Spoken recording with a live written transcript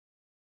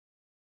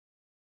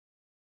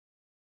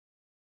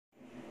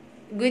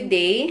Good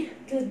day.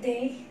 Good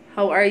day.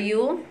 How are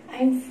you?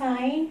 I'm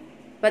fine.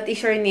 What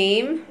is your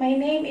name? My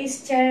name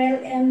is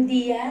Cheryl M.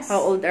 Diaz. How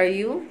old are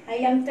you?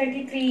 I am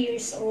 33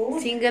 years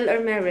old. Single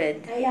or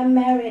married? I am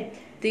married.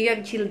 Do you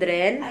have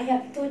children? I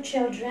have 2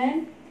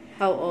 children.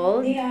 How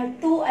old? They are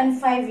 2 and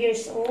 5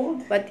 years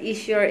old. What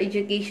is your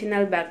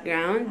educational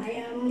background?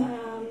 I am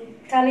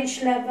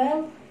college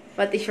level.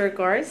 What is your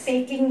course?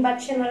 Taking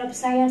Bachelor of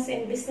Science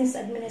in Business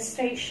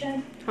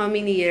Administration. How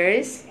many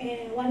years?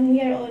 1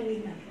 year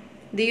only, ma'am.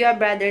 Do you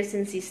have brothers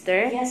and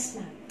sisters? Yes,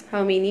 ma'am.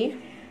 How many?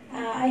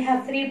 I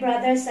have 3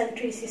 brothers and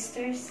 3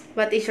 sisters.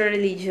 What is your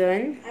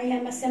religion? I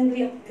am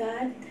Assembly of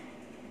God.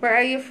 Where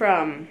are you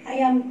from?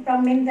 I am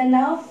from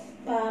Mindanao,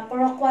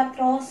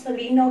 442,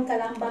 Solino,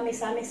 Calamba,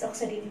 Misamis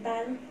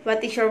Occidental.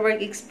 What is your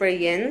work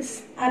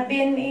experience? I've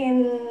been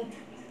in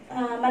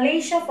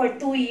Malaysia for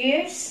 2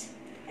 years,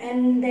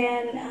 and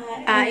then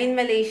In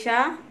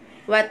Malaysia?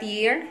 What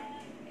year?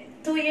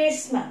 2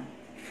 years, ma'am.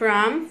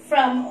 From?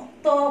 From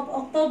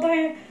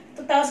October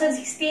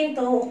 2016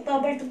 to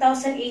October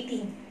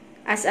 2018.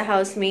 As a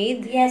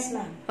housemaid? Yes,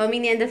 ma'am. How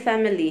many in the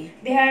family?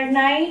 They are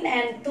 9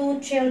 and 2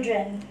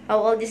 children. How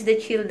old is the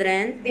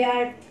children? They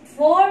are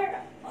 4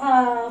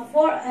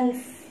 and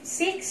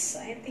 6,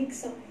 I think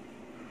so.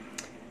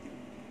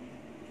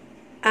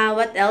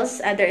 What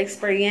else? Other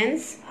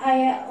experience?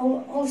 I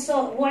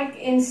also work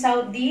in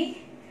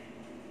Saudi,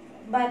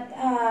 but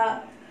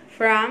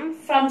From?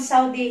 from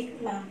Saudi,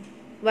 ma'am.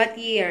 What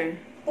year?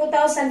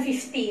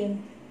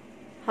 2015.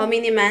 How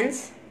many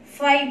months?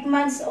 5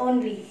 months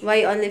only.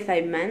 Why only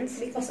 5 months?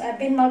 Because I've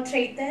been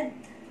maltreated.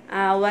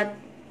 What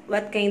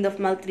kind of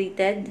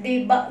maltreated?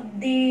 They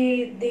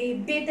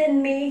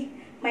beaten me.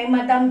 My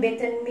madam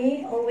beaten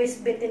me.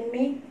 Always beaten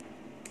me.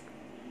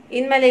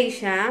 In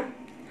Malaysia,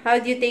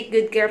 how do you take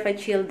good care of the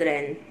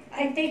children?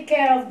 I take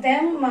care of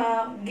them,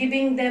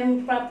 giving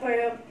them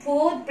proper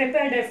food,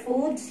 prepare their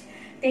foods,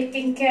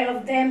 taking care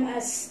of them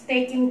as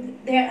taking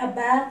their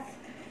bath,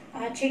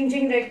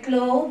 changing their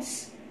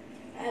clothes,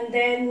 and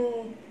then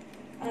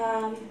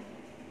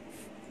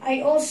I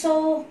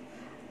also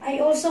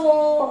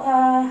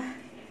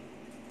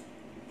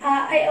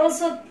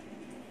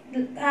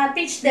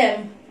teach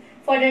them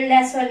for their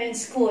lesson in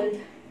school.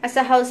 As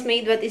a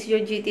housemaid, what is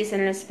your duties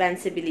and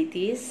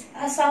responsibilities?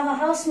 As a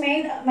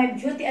housemaid, my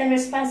duty and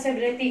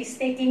responsibility is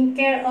taking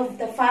care of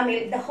the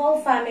family, the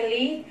whole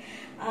family,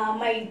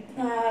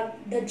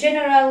 the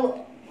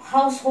general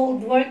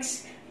household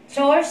works,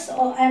 chores,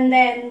 and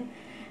then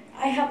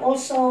I have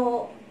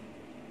also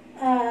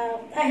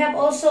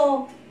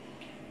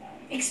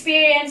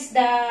experienced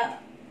the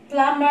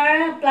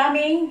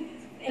plumbing,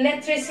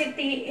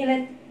 electricity.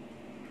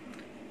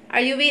 Are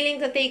you willing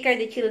to take care of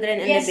the children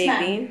and Yes, the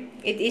baby?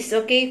 It is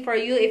okay for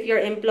you if your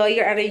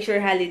employer arrange your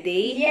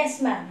holiday?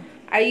 Yes, ma'am.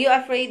 Are you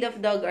afraid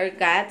of dog or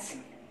cats?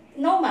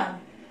 No, ma'am.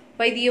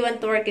 Why do you want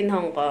to work in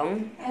Hong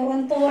Kong? I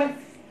want to work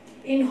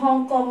in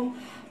Hong Kong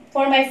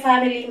for my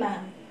family,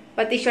 ma'am.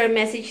 What is your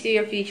message to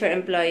your future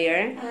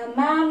employer?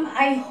 Ma'am,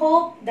 I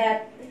hope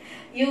that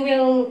you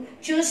will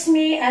choose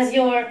me as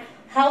your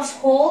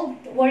household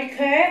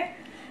worker,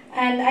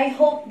 and I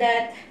hope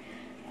that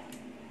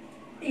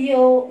I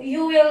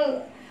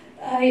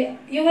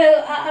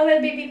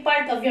will be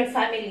part of your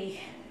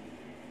family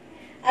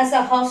as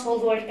a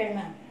household worker,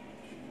 ma'am.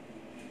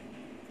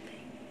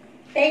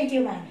 Thank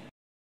you, ma'am.